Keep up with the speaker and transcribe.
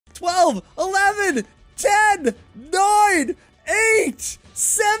12, 11, 10, 9, 8,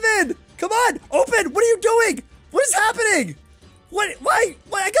 7. Come on, open. What are you doing? What is happening? What? Why?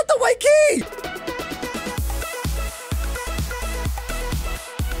 I got the white key.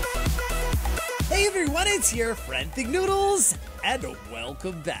 Hey everyone, it's your friend Thinknoodles, and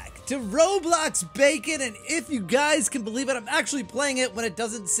welcome back to Roblox Bacon. And if you guys can believe it, I'm actually playing it when it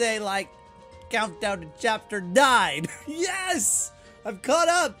doesn't say, like, countdown to chapter 9. Yes! I've caught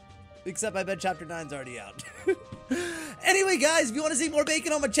up! Except I bet chapter 9's already out. Anyway, guys, if you want to see more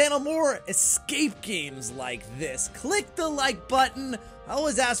bacon on my channel, more escape games like this, click the like button. I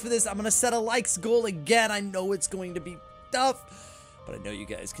always ask for this. I'm going to set a likes goal again. I know it's going to be tough, but I know you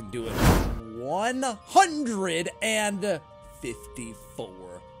guys can do it.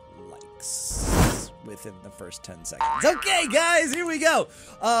 154 likes within the first 10 seconds. Okay, guys, here we go.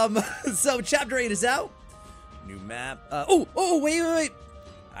 So chapter 8 is out. New map. Wait.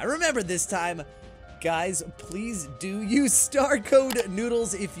 I remember this time. Guys, please do use star code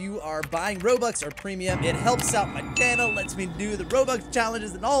Noodles if you are buying Robux or Premium. It helps out my channel, lets me do the Robux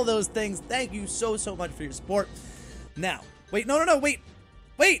challenges and all those things. Thank you so much for your support. Now, wait, no, wait.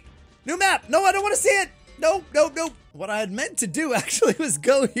 New map. No, I don't want to see it. No. What I had meant to do actually was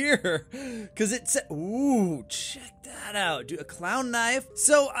go here, because it said, ooh, check that out. Dude, a clown knife.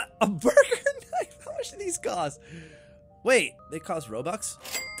 So a burger knife. How much do these cost? Wait, they cost Robux?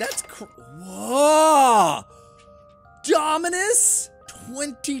 That's whoa! Dominus,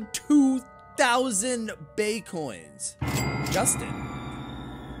 22,000 Bacoins. Justin.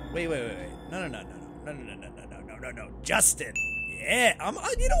 Wait. No. Justin. Yeah,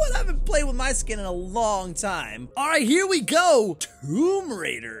 you know what? I haven't played with my skin in a long time. All right, here we go. Tomb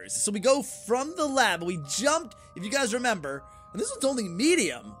Raiders. So we go from the lab. We jumped, if you guys remember, and this one's only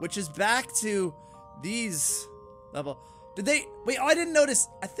medium, which is back to these level. Did they, wait, oh, I didn't notice.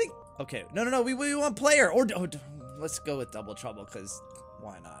 I think, okay, no, we want player, or let's go with double trouble, because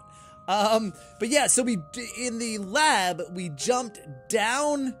why not? But yeah, so in the lab, we jumped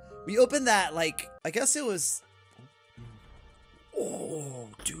down, we opened that, like, I guess it was, oh,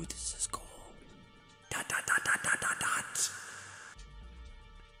 dude, this is cool. Dot.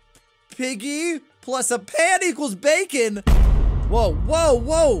 Piggy plus a pan equals bacon.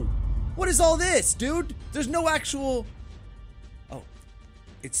 Whoa. What is all this, dude? There's no actual, oh,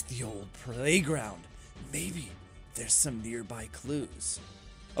 it's the old playground. Maybe there's some nearby clues.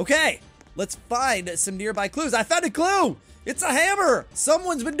 Okay, let's find some nearby clues. I found a clue. It's a hammer!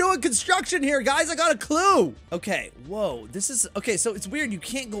 Someone's been doing construction here, guys! I got a clue! Okay, whoa, this is, okay, so it's weird, you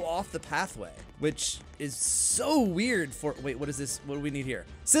can't go off the pathway, which is so weird for, wait, what is this? What do we need here?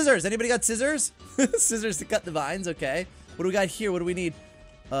 Scissors! Anybody got scissors? Scissors to cut the vines, okay. What do we got here? What do we need?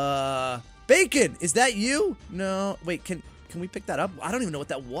 Bacon! Is that you? No, wait, can we pick that up? I don't even know what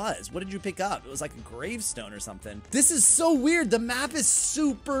that was. What did you pick up? It was like a gravestone or something. This is so weird, the map is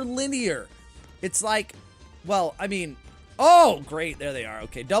super linear. It's like, well, I mean, oh, great. There they are.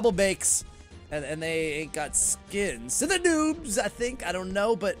 Okay, double bakes. And they ain't got skins. So the noobs, I think. I don't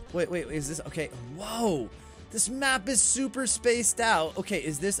know, but wait, is this? Okay, whoa. This map is super spaced out. Okay,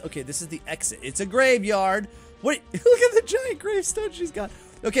 is this? Okay, this is the exit. It's a graveyard. Wait, look at the giant gravestone she's got.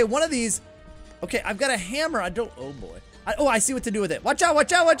 Okay, one of these. Okay, I've got a hammer. I don't, oh boy. I see what to do with it. Watch out.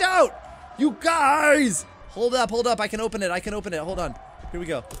 You guys. Hold up. I can open it. Hold on. Here we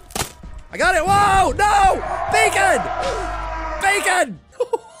go. I got it! Whoa! No! Bacon!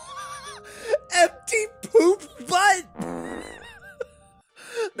 Empty poop butt!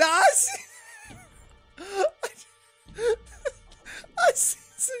 Now I see... I see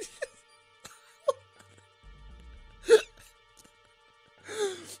some...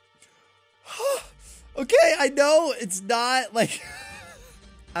 Okay, I know it's not like...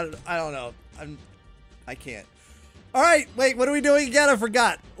 I don't know. I can't. All right, wait, what are we doing again? I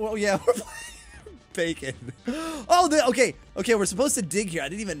forgot. Well, yeah, we're playing bacon. Oh, okay, we're supposed to dig here. I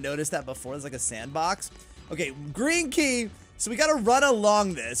didn't even notice that before. There's like a sandbox. Okay, green key. So we gotta run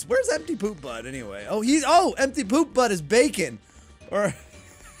along this. Where's Empty Poop Butt anyway? Oh, Empty Poop Butt is bacon. Or,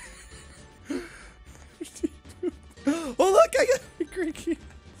 oh look, I got a green key.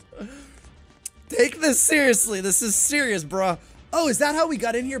 Take this seriously. This is serious, bruh. Oh, is that how we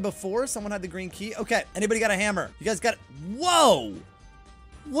got in here before? Someone had the green key? Okay, anybody got a hammer? You guys got, whoa!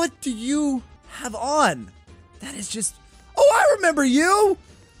 What do you have on? That is just, oh, I remember you!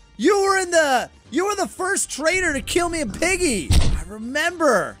 You were the first traitor to kill me and Piggy! I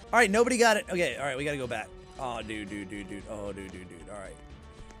remember! All right, nobody got it. Okay, all right, we gotta go back. Oh, dude. Oh, dude, all right.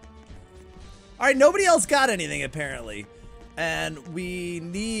 All right, nobody else got anything, apparently. And we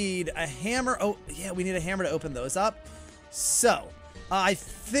need a hammer. Oh, yeah, we need a hammer to open those up. So, I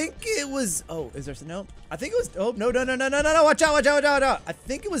think it was, oh, is there some, no? I think it was, oh, no, watch out, watch out, watch out, watch out. I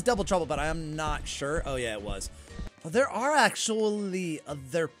think it was Double Trouble, but I am not sure. Oh yeah, it was. Oh, there are actually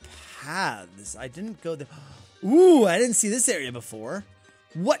other paths. I didn't go there. Ooh, I didn't see this area before.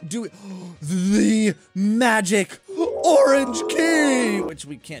 What do we, the magic orange key, which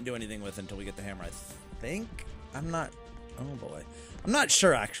we can't do anything with until we get the hammer, I think. I'm not, oh boy. I'm not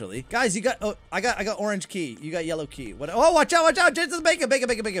sure actually. Guys, you got, oh, I got orange key. You got yellow key. What, oh, watch out, just bacon.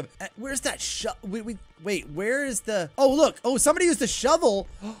 Where's that wait, where is the, oh, look. Oh, somebody used a shovel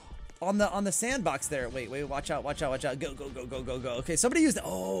on the sandbox there. Wait, watch out. Go. Okay, somebody used,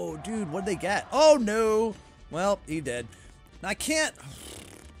 oh, dude, what did they get? Oh, no. Well, he did. I can't,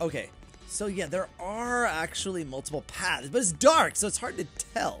 okay. So yeah, there are actually multiple paths, but it's dark, so it's hard to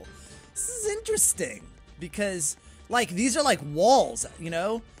tell. This is interesting because, like, these are like walls, you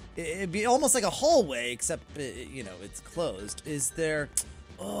know? It'd be almost like a hallway, except, you know, it's closed. Is there...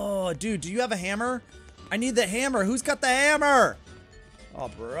 Oh, dude, do you have a hammer? I need the hammer. Who's got the hammer? Oh,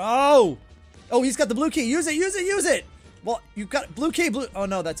 bro. Oh, he's got the blue key. Use it. Well, you've got blue key, blue... Oh,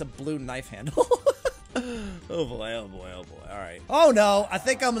 no, that's a blue knife handle. Oh, boy. All right. Oh, no. I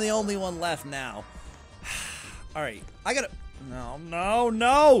think I'm the only one left now. All right. I gotta...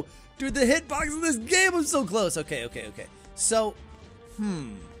 No. Dude, the hitbox in this game, I'm so close. Okay. So,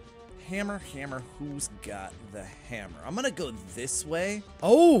 hammer, who's got the hammer? I'm gonna go this way.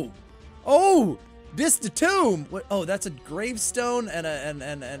 Oh, this the tomb. What? Oh, that's a gravestone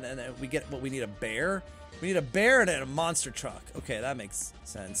and we get what we need, a bear. We need a bear and a monster truck. Okay, that makes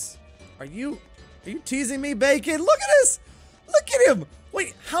sense. Are you teasing me, Bacon? Look at this. Look at him.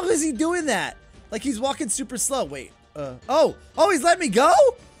 Wait, how is he doing that? Like he's walking super slow. Wait, oh, he's letting me go?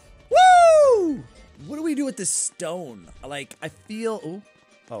 Woo! What do we do with this stone? Like, I feel... Ooh.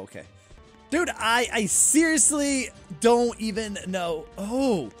 Oh, okay. Dude, I seriously don't even know.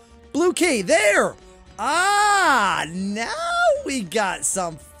 Oh, blue key, there! Ah, now we got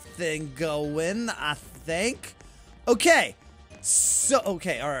something going, I think. Okay. So,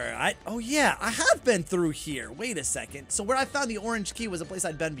 okay, all right. Oh, yeah, I have been through here. Wait a second. So where I found the orange key was a place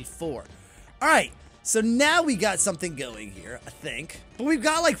I'd been before. All right. So now we got something going here, I think. But we've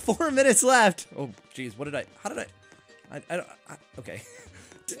got like 4 minutes left. Oh, geez, how did I okay.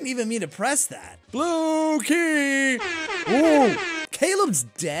 Didn't even mean to press that. Blue key! Ooh, Caleb's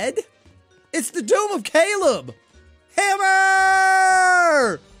dead? It's the doom of Caleb!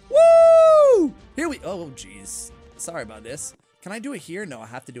 Hammer! Woo! Here we, oh, geez. Sorry about this. Can I do it here? No, I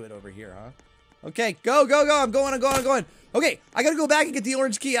have to do it over here, huh? Okay, go. I'm going. Okay, I gotta go back and get the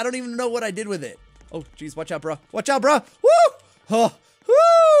orange key. I don't even know what I did with it. Oh, geez, watch out, bro. Woo! Oh,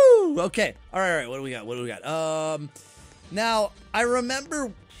 woo! Okay, all right, what do we got? Now, I remember,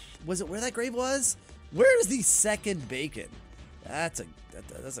 was it where that grave was? Where's the second bacon? That's a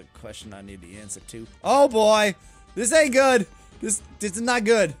question I need to answer to. Oh, boy, this ain't good. This is not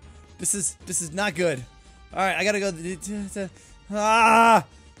good. This is not good. All right, I gotta go,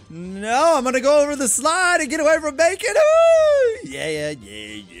 no, I'm gonna go over the slide and get away from bacon. Ooh, yeah.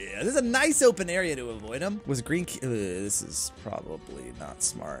 This is a nice open area to avoid him. Was green key? This is probably not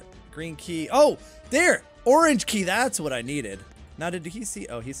smart. Green key. Oh, there. Orange key. That's what I needed. Now, did he see?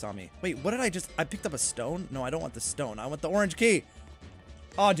 Oh, he saw me. Wait, what did I picked up a stone? No, I don't want the stone. I want the orange key.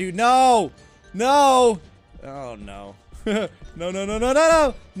 Oh, dude, no. Oh, no. No. Woo!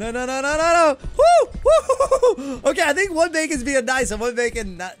 Okay, I think one bacon's being nice and one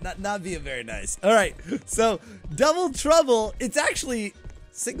bacon not being very nice. All right, so double trouble, it's actually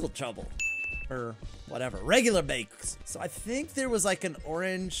single trouble or whatever, regular bakes. So I think there was like an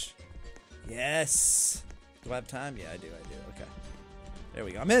orange. Yes. Do I have time? Yeah, I do. Okay. There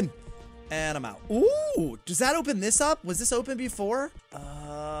we go. I'm in and I'm out. Ooh, does that open this up? Was this open before?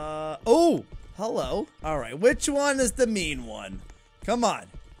 Oh. Hello. All right, which one is the mean one? Come on.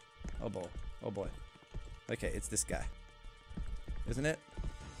 Oh boy. Okay, it's this guy. Isn't it?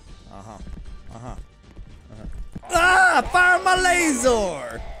 Ah, fire my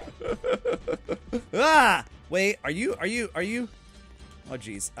laser! Ah, wait, are you? Oh,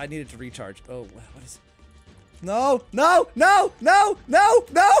 geez, I needed to recharge. Oh, what is? No!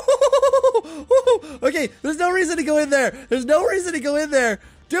 Okay, there's no reason to go in there.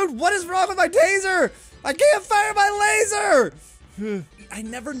 Dude, what is wrong with my taser? I can't fire my laser! I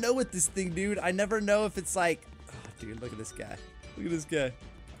never know with this thing, dude. I never know if it's like... Oh, dude, look at this guy.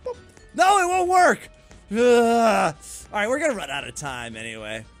 No, it won't work! Ugh. All right, we're gonna run out of time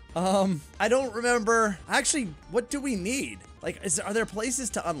anyway. I don't remember. Actually, what do we need? Like, are there places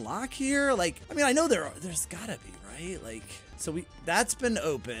to unlock here? Like, I mean, I know there's gotta be, right? Like, so that's been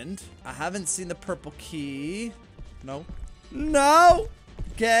opened. I haven't seen the purple key. No. No.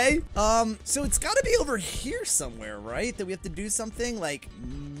 Okay. So it's got to be over here somewhere, right? That we have to do something like.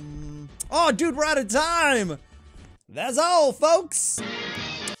 Oh, dude, we're out of time. That's all, folks.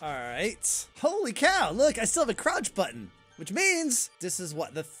 All right. Holy cow! Look, I still have a crouch button, which means this is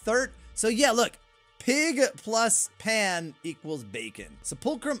what the third. So yeah, look. Pig plus pan equals bacon.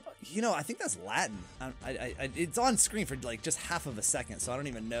 Sepulchrum, you know, I think that's Latin. It's on screen for like just half of a second, so I don't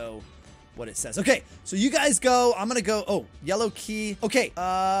even know what it says. Okay, so you guys go. I'm gonna go. Oh, yellow key. Okay,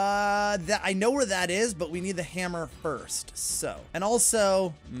 that I know where that is, but we need the hammer first. So, and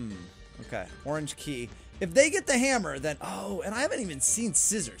also, okay, orange key. If they get the hammer, then oh, and I haven't even seen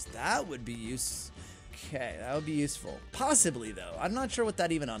scissors. That would be useful. Okay, that would be useful. Possibly though. I'm not sure what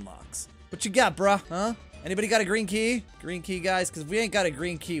that even unlocks. What you got, bruh? Huh? Anybody got a green key? Green key, guys, because if we ain't got a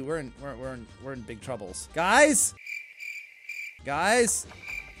green key, we're in big troubles. Guys? Guys?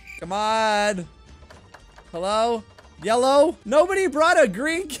 Come on. Hello? Yellow? Nobody brought a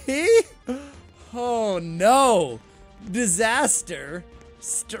green key? Oh no. Disaster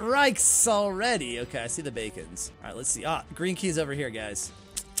strikes already. Okay, I see the bacons. All right, let's see. Ah, green key's over here, guys.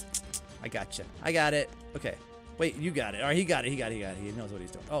 I gotcha. I got it. Okay. Wait, you got it. All right, he got it. He knows what he's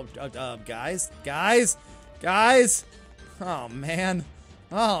doing. Oh, guys. Oh, man.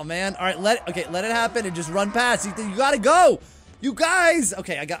 All right, let it happen and just run past. You gotta go. You guys.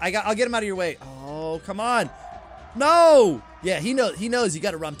 Okay, I'll get him out of your way. Oh, come on. No. Yeah, he knows you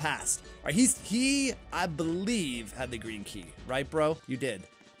gotta run past. All right, he, I believe, had the green key. Right, bro? You did.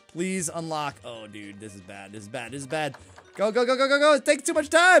 Please unlock. Oh, dude, this is bad. This is bad. Go. It takes too much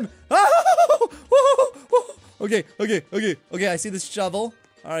time. Oh! Okay, I see this shovel.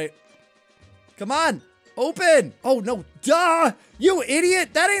 All right. Come on, open. Oh, no, duh, you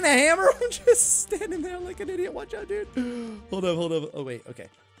idiot. That ain't a hammer. I'm just standing there like an idiot. Watch out, dude. Hold up. Oh, wait, okay.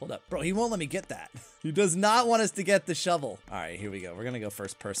 Hold up. Bro, he won't let me get that. He does not want us to get the shovel. All right, here we go. We're gonna go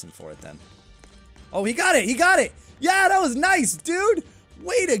first person for it then. Oh, he got it. Yeah, that was nice, dude.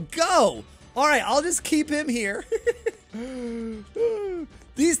 Way to go. All right, I'll just keep him here.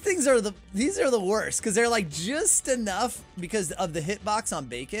 These things are the worst because they're like just enough because of the hitbox on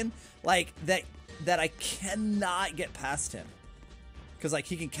bacon, like that I cannot get past him because like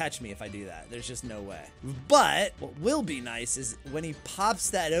he can catch me if I do that. There's just no way. But what will be nice is when he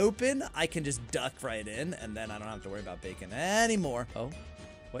pops that open, I can just duck right in and then I don't have to worry about bacon anymore. Oh,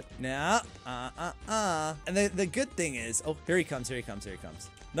 what now? And the good thing is, oh, here he comes.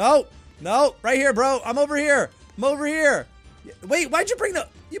 No, right here, bro. I'm over here. Wait, why'd you bring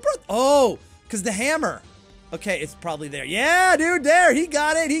oh, because the hammer. Okay, it's probably there. Yeah, dude, there. He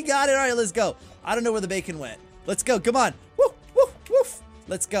got it. All right, let's go. I don't know where the bacon went. Let's go. Come on. Woof.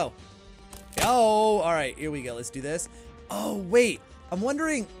 Let's go. Oh, all right, here we go. Let's do this. Oh, wait. I'm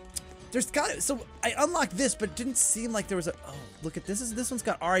wondering. So I unlocked this, but it didn't seem like there was a. Oh, look at this. This one's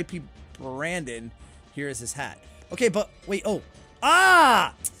got R.I.P. Brandon. Here is his hat. Okay, but wait. Oh,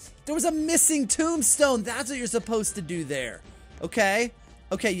 there was a missing tombstone. That's what you're supposed to do there. Okay,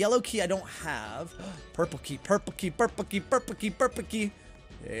 yellow key I don't have. Purple key.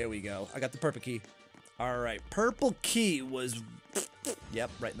 There we go. I got the purple key. All right, purple key was, yep,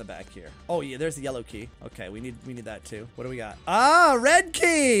 right in the back here. Oh yeah, there's the yellow key. Okay, we need that too. What do we got? Red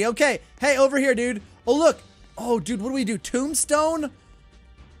key. Okay, hey, over here, dude. Oh look. Oh, dude, what do we do? Tombstone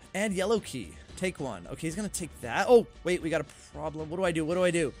and yellow key. Take one. Okay, he's gonna take that. Oh, wait, we got a problem. What do I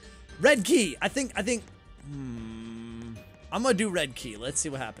do? Red key. I think. I'm gonna do red key. Let's see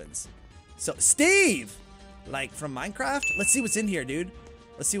what happens. So, Steve, like from Minecraft. Let's see what's in here, dude.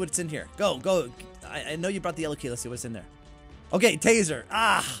 Let's see what's in here. Go. I know you brought the yellow key. Let's see what's in there. Okay, taser.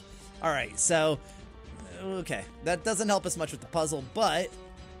 All right. So, okay, that doesn't help us much with the puzzle. But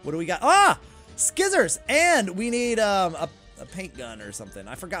what do we got? Scissors, and we need a paint gun or something.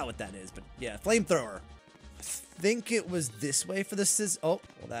 I forgot what that is, but yeah, flamethrower. I think it was this way for the scissors. Oh,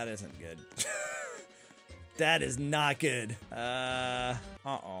 well, that isn't good. That is not good.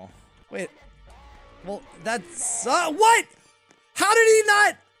 Uh-oh. Wait. Well, that's, what? How did he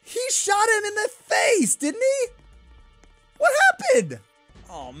not? He shot him in the face, didn't he? What happened?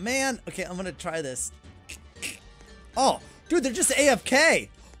 Oh, man. Okay, I'm gonna try this. Oh, dude, they're just AFK.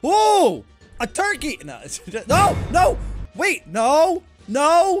 Whoa, a turkey. No, no. Wait, no,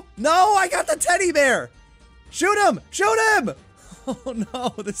 I got the teddy bear. Shoot him. Oh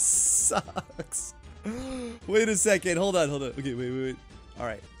no, this sucks. Wait a second, hold on. Okay, wait. All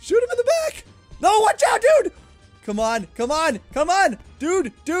right, shoot him in the back. No, watch out, dude. Come on. Dude, come on.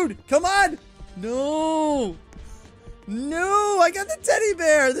 No, I got the teddy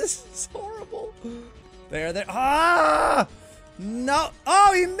bear. This is horrible. There. No,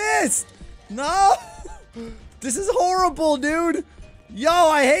 oh, he missed. No. This is horrible, dude. Yo,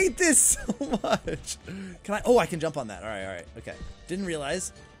 I hate this so much. Can I? Oh, I can jump on that. All right. Okay. Didn't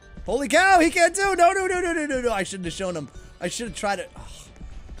realize. Holy cow, he can't do. No. I shouldn't have shown him. I should have tried it. Oh,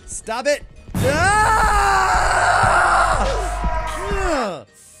 stop it. Ah!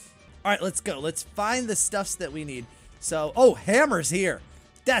 All right, let's go. Let's find the stuffs that we need. So, oh, hammer's here.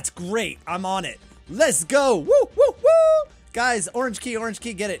 That's great. I'm on it. Let's go. Woo. Guys, orange key,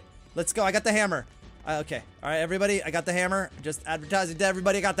 get it. Let's go. I got the hammer. Okay. All right, everybody, I got the hammer. Just advertising to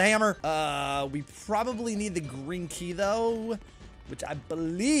everybody, I got the hammer. We probably need the green key, though, which I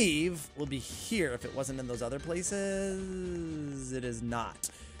believe will be here if it wasn't in those other places. It is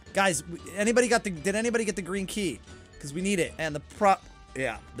not. Guys, did anybody get the green key? Because we need it. And the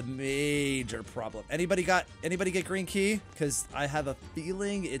major problem. Anybody get green key? Because I have a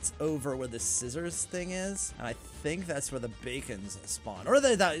feeling it's over where the scissors thing is. And I think that's where the bacons spawn. Or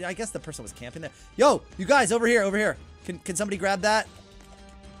I guess the person was camping there. Yo, you guys, over here. Can somebody grab that?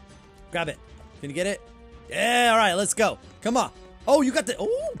 Grab it. Can you get it? Yeah, all right, let's go. Come on. Oh, you got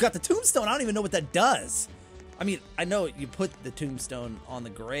the tombstone. I don't even know what that does. I mean, I know you put the tombstone on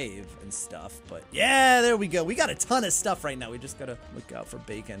the grave and stuff, but yeah, there we go. We got a ton of stuff right now. We just gotta look out for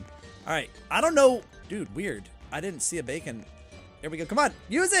bacon. All right, I don't know. Dude, weird. I didn't see a bacon. Here we go. Come on,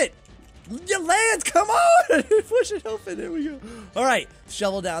 use it. You land, come on. Push it open. There we go. All right,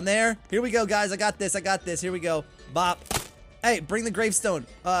 shovel down there. Here we go, guys. I got this. Here we go. Bop. Hey, bring the gravestone.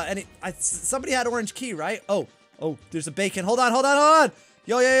 Somebody had orange key, right? Oh, there's a bacon. Hold on.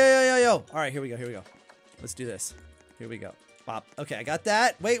 Yo. All right, here we go. Let's do this. Here we go. Bop. Okay, I got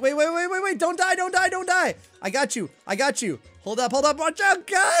that. Wait. Don't die. I got you. Hold up. Watch out,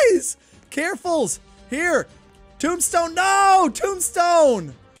 guys. Carefuls. Here. Tombstone. No,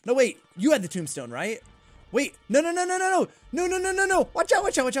 tombstone. No, wait. You had the tombstone, right? Wait. No. Watch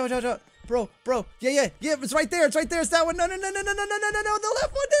out. Bro. Yeah. It's right there. It's that one. No. The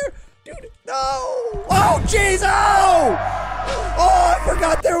left one there. Dude, no. Oh, jeez. Oh, I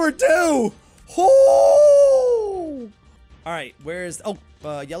forgot there were two. Oh! All right, where's... Oh,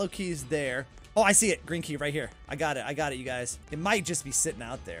 yellow key's there. Oh, I see it. Green key right here. I got it, you guys. It might just be sitting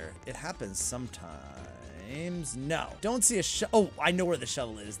out there. It happens sometimes. No. Don't see a shovel. Oh, I know where the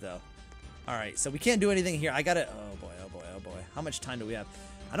shovel is, though. All right, so we can't do anything here. I got to... Oh, boy. How much time do we have?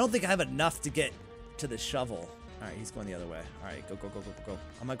 I don't think I have enough to get to the shovel. All right, he's going the other way. All right, go.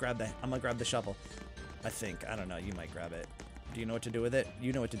 I'm gonna grab the shovel. I think. I don't know. You might grab it. Do you know what to do with it?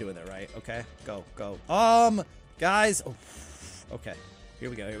 You know what to do with it, right? Okay, go. Guys. Oh, okay. Here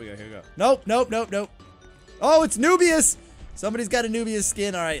we go. Nope. Oh, it's Nubius. Somebody's got a Nubius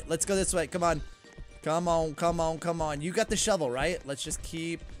skin. All right, let's go this way. Come on. You got the shovel, right? Let's just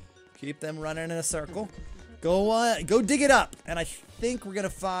keep them running in a circle. Go dig it up. And I think we're gonna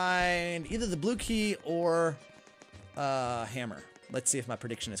find either the blue key or hammer. Let's see if my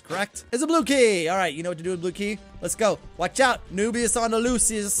prediction is correct. It's a blue key. All right, you know what to do with blue key. Let's go. Watch out. Nubius on the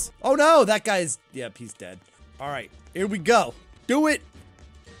loosies. Oh, no. That guy's... Yep, he's dead. All right, here we go. Do it.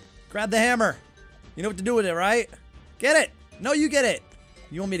 Grab the hammer. You know what to do with it, right? Get it. No, you get it.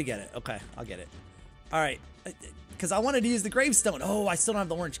 You want me to get it? Okay, I'll get it. All right, because I wanted to use the gravestone. Oh, I still don't have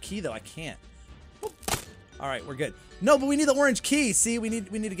the orange key, though. I can't. All right, we're good. No, but we need the orange key. See, we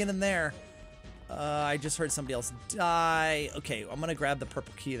need to get in there. I just heard somebody else die. Okay, I'm gonna grab the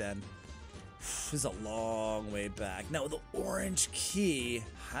purple key then. This is a long way back. Now, the orange key,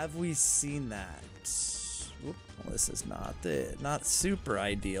 have we seen that? Oop, well, this is not super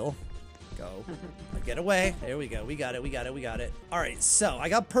ideal. Go. Get away. There we go. We got it. All right, so I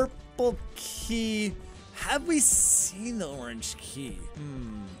got purple key. Have we seen the orange key?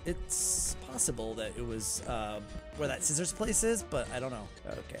 It's possible that it was where that scissors place is, but I don't know.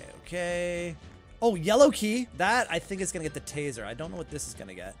 Okay. Oh, yellow key. That, I think, is going to get the taser. I don't know what this is going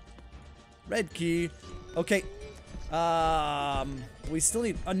to get. Red key. Okay. We still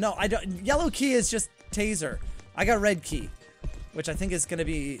need... no, I don't... Yellow key is just taser. I got red key, which I think is going to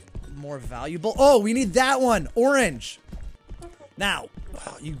be more valuable. Oh, we need that one. Orange. Now,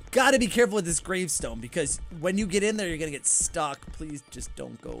 you got to be careful with this gravestone, because when you get in there, you're going to get stuck. Please just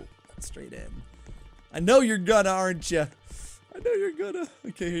don't go straight in. I know you're gonna, aren't you? I know you're gonna.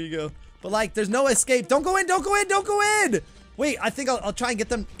 Okay, here you go. But, like, there's no escape. Don't go in. Wait, I think I'll try and get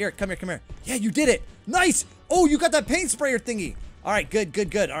them. Here, come here. Yeah, you did it. Nice. Oh, you got that paint sprayer thingy. All right,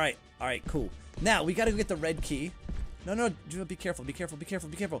 good. All right, cool. Now, we got to go get the red key. No, be careful. We gotta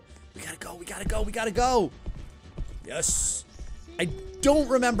go. Yes. I don't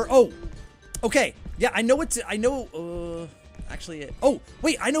remember. Oh, okay. Yeah, I know what to, actually, oh,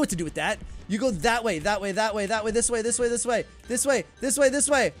 wait, I know what to do with that. You go that way, this way.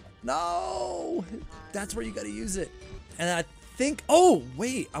 No. That's where you gotta use it. And I think, oh,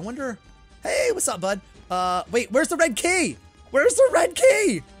 wait, I wonder, hey, what's up, bud? Wait, where's the red key? Where's the red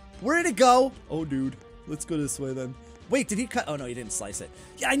key? Where did it go? Oh, dude, let's go this way then. Wait, did he cut? Oh, no, he didn't slice it.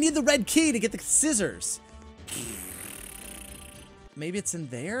 Yeah, I need the red key to get the scissors. Maybe it's in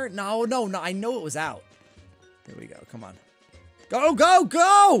there? No, I know it was out. Here we go, come on. Go, go,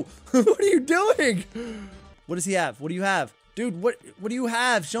 go! What are you doing? What does he have? What do you have? Dude, what do you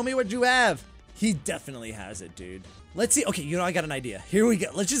have? Show me what you have. He definitely has it, dude. Let's see. Okay, you know, I got an idea. Here we go.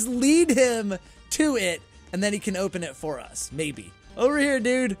 Let's just lead him to it, and then he can open it for us. Maybe. Over here,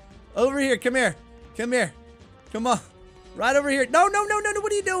 dude. Over here. Come here. Come here. Come on. Right over here. No.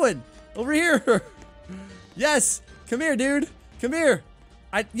 What are you doing? Over here. Yes. Come here, dude. Come here.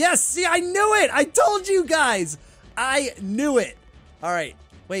 Yes. See, I knew it. I told you guys. I knew it. All right.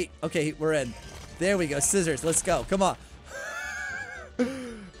 Wait. Okay, we're in. There we go. Scissors. Let's go. Come on.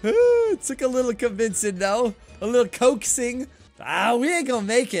 It took a little convincing, though. A little coaxing. Ah, we ain't gonna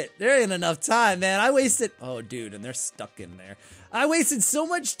make it. There ain't enough time, man. I wasted... Oh, dude, and they're stuck in there. I wasted so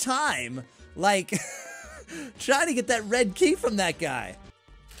much time, like, trying to get that red key from that guy.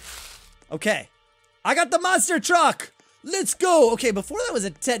 Okay. I got the monster truck. Let's go. Okay, before that was a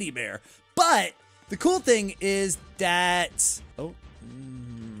teddy bear. But the cool thing is that... Oh,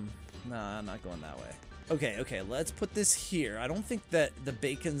 nah, I'm not going that way. Okay, let's put this here. I don't think that the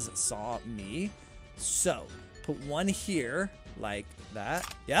bacons saw me. So, put one here, like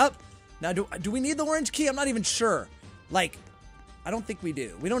that. Yep. Now, do we need the orange key? I'm not even sure. Like, I don't think we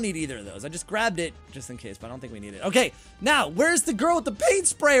do. We don't need either of those. I just grabbed it just in case, but I don't think we need it. Okay, now, where's the girl with the paint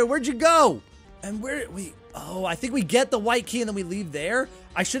sprayer? Where'd you go? And oh, I think we get the white key and then we leave there.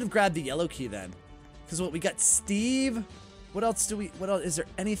 I should have grabbed the yellow key then. Because what, we got Steve. What else? Is there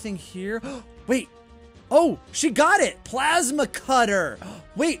anything here? Wait. Oh, she got it! Plasma cutter!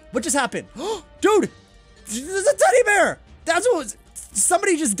 Wait, what just happened? Dude! There's a teddy bear! That's what was...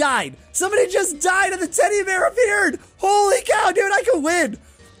 Somebody just died! Somebody just died and the teddy bear appeared! Holy cow, dude, I could win!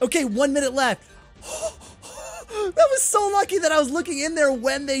 Okay, 1 minute left. That was so lucky that I was looking in there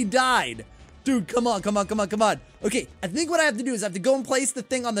when they died. Dude, come on. Okay, I think what I have to do is I have to go and place the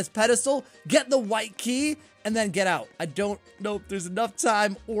thing on this pedestal, get the white key, and then get out. I don't know if there's enough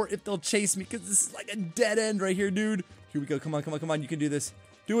time or if they'll chase me because this is like a dead end right here, dude. Here we go. Come on. You can do this.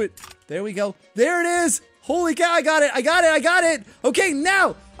 Do it. There we go. There it is. Holy cow, I got it. Okay,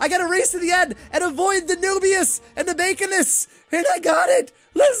 now I gotta race to the end and avoid the Nubius and the Baconus. And I got it.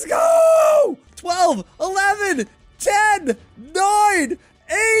 Let's go. 12, 11, 10, 9,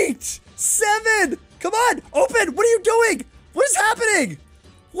 8, 7. Come on, open. What are you doing? What is happening?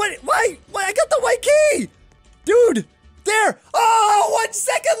 Why? I got the white key. Dude, there. Oh, 1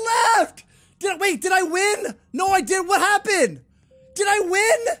 second left. Did I win? No, I didn't. What happened? Did I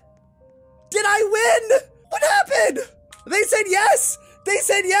win? What happened? They said yes.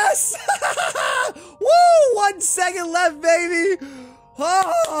 Woo, 1 second left, baby.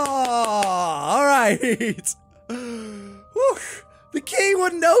 Oh, all right. Whew. The key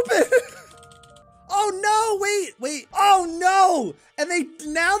wouldn't open. Oh no, wait. Oh no. And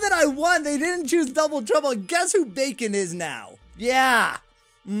now that I won, they didn't choose double trouble. Guess who Bacon is now? Yeah.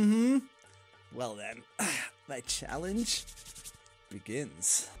 Well then, my challenge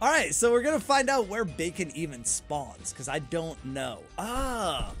begins. All right, so we're gonna find out where Bacon even spawns, because I don't know.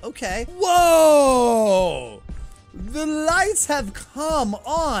 Ah, okay. Whoa! The lights have come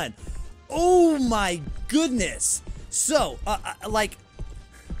on. Oh my goodness. So,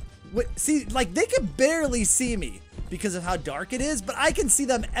 see, like, they can barely see me because of how dark it is, but I can see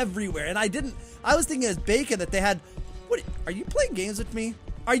them everywhere. And I was thinking as Bacon that they had, are you playing games with me?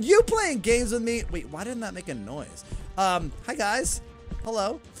 Wait, why didn't that make a noise? Hi guys.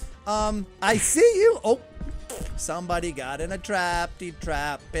 Hello. I see you. Oh, somebody got in a trap,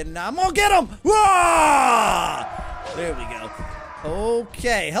 and I'm gonna get him. Whoa! There we go.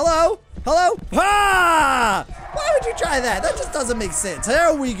 Okay, hello? Ah! Why would you try that? That just doesn't make sense.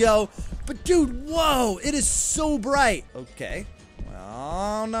 There we go. But dude, whoa, it is so bright. Okay.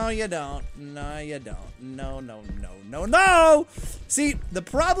 Oh, no, you don't. No. See, the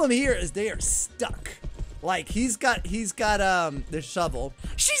problem here is they are stuck. Like, he's got the shovel.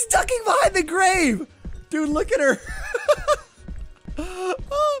 She's ducking behind the grave. Dude, look at her. Oh,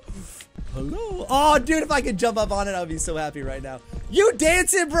 hello. Oh, dude, if I could jump up on it, I would be so happy right now. You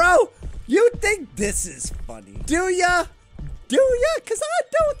dancing, bro? You think this is funny? Do ya? Because I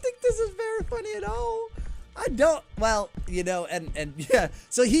don't think this is very funny at all. I don't. Well, and yeah.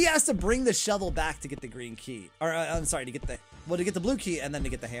 So he has to bring the shovel back to get the green key. Or I'm sorry, to get the Well, to get the blue key and then to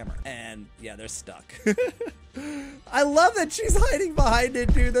get the hammer. And yeah, they're stuck. I love that she's hiding behind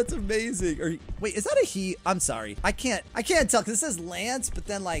it, dude. That's amazing. Or wait, is that a he? I'm sorry. I can't tell because it says Lance, but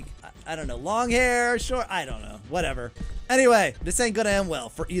then like, I don't know, long hair, short, I don't know, whatever. Anyway, this ain't gonna end well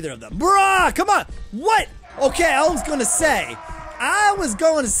for either of them. Bruh, come on. What? Okay, I was gonna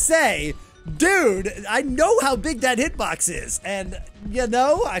say, dude, I know how big that hitbox is. And you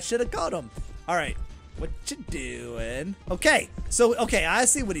know, I should have caught him. All right. What you doing? Okay, so, okay, I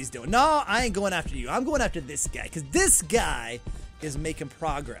see what he's doing. No, I ain't going after you. I'm going after this guy, because this guy is making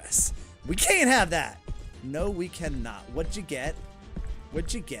progress. We can't have that. No, we cannot. What'd you get?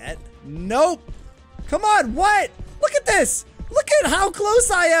 What'd you get? Nope. Come on, what? Look at this. Look at how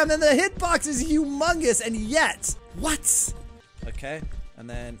close I am, and the hitbox is humongous, and yet. What? Okay, and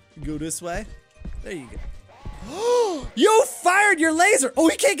then go this way. There you go. You fired your laser. Oh,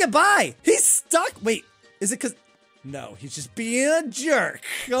 he can't get by. He's stuck. Wait, is it because? No, he's just being a jerk.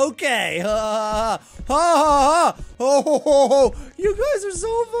 Okay. You guys are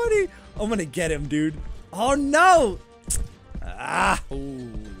so funny. I'm gonna get him, dude. Oh no.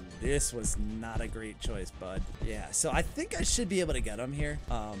 Ooh, this was not a great choice, bud. Yeah, so I think I should be able to get him here.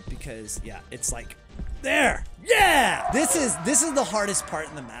 Because yeah, it's like there. Yeah. This is the hardest part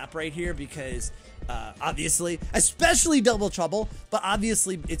in the map right here because. Obviously, especially Double Trouble, but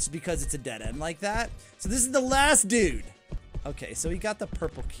obviously it's because it's a dead end like that. So this is the last dude. Okay, so he got the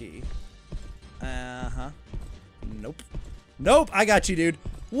purple key. Nope. Nope, I got you, dude.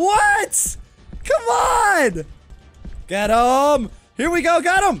 What? Come on! Get him! Here we go,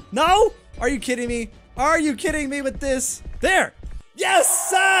 got him! No? Are you kidding me? Are you kidding me with this? There!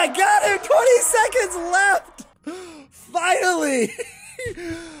 Yes, I got him! 20 seconds left! Finally!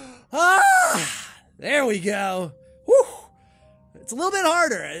 There we go. Whew. It's a little bit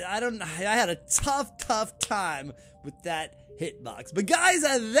harder. I had a tough time with that hitbox. But guys,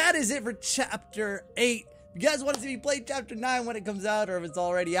 that is it for chapter 8. If you guys want to see me play chapter 9 when it comes out, or if it's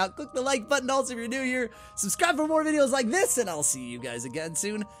already out, click the like button. Also, if you're new here, subscribe for more videos like this, and I'll see you guys again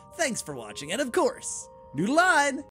soon. Thanks for watching, and of course, Noodle on!